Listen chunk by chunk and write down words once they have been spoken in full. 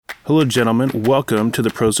Hello, gentlemen. Welcome to the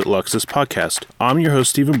Pros at Luxus podcast. I'm your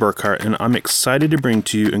host, Stephen Burkhart, and I'm excited to bring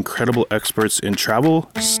to you incredible experts in travel,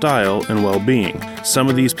 style, and well-being. Some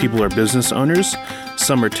of these people are business owners,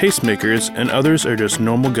 some are tastemakers, and others are just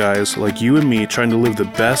normal guys like you and me trying to live the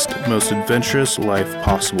best, most adventurous life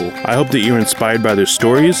possible. I hope that you're inspired by their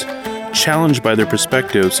stories, challenged by their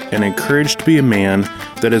perspectives, and encouraged to be a man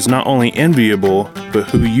that is not only enviable, but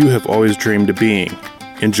who you have always dreamed of being.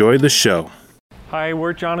 Enjoy the show. Hi,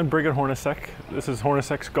 we're John and Brig at Hornacek. This is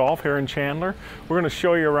Hornacek Golf here in Chandler. We're going to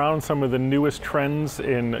show you around some of the newest trends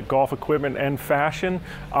in golf equipment and fashion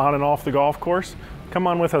on and off the golf course. Come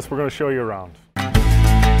on with us, we're going to show you around.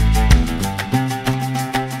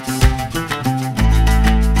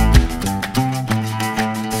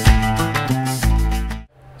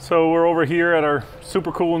 So we're over here at our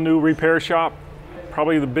super cool new repair shop.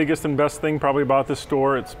 Probably the biggest and best thing about this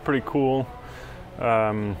store. It's pretty cool.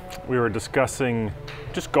 We were discussing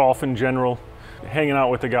just golf in general, hanging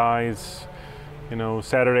out with the guys, you know,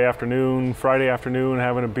 Saturday afternoon, Friday afternoon,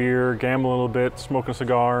 having a beer, gambling a little bit, smoking a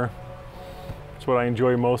cigar. That's what I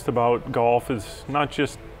enjoy most about golf, is not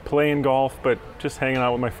just playing golf, but just hanging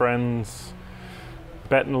out with my friends,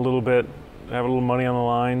 betting a little bit, have a little money on the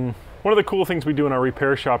line. One of the cool things we do in our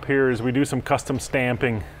repair shop here is we do some custom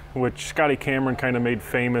stamping, which Scotty Cameron kind of made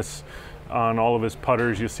famous on all of his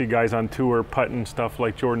putters. You see guys on tour putting stuff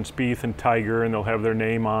like Jordan Spieth and Tiger, and they'll have their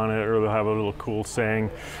name on it, or they'll have a little cool saying.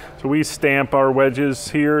 So we stamp our wedges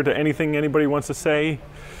here to anything anybody wants to say,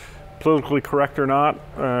 politically correct or not.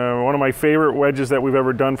 One of my favorite wedges that we've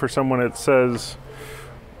ever done for someone, it says,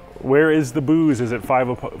 "Where is the booze? Is it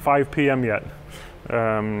 5 p.m. yet?"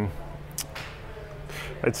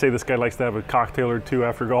 I'd say this guy likes to have a cocktail or two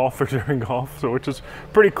after golf or during golf, so which is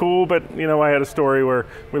pretty cool. But you know, I had a story where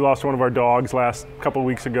we lost one of our dogs last couple of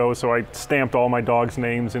weeks ago, so I stamped all my dogs'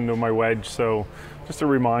 names into my wedge. So just a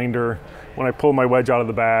reminder when I pull my wedge out of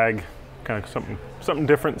the bag, kind of something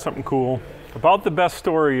different, something cool. About the best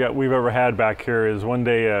story that we've ever had back here is one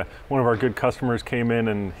day one of our good customers came in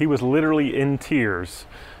and he was literally in tears.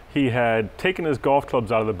 He had taken his golf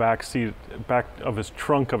clubs out of the back of his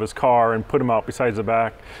trunk of his car and put them out beside the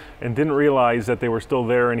back, and didn't realize that they were still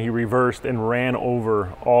there, and he reversed and ran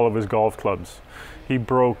over all of his golf clubs. He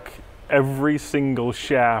broke every single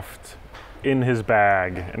shaft in his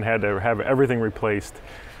bag and had to have everything replaced.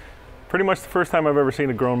 Pretty much the first time I've ever seen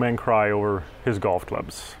a grown man cry over his golf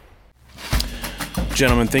clubs.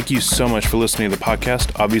 Gentlemen, thank you so much for listening to the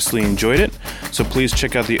podcast. Obviously enjoyed it, so please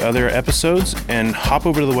check out the other episodes and hop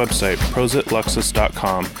over to the website,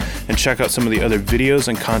 prosatluxus.com, and check out some of the other videos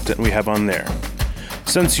and content we have on there.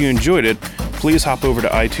 Since you enjoyed it, please hop over to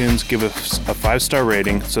iTunes, give us a 5-star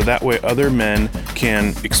rating, so that way other men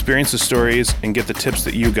can experience the stories and get the tips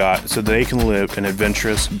that you got so they can live an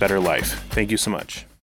adventurous, better life. Thank you so much.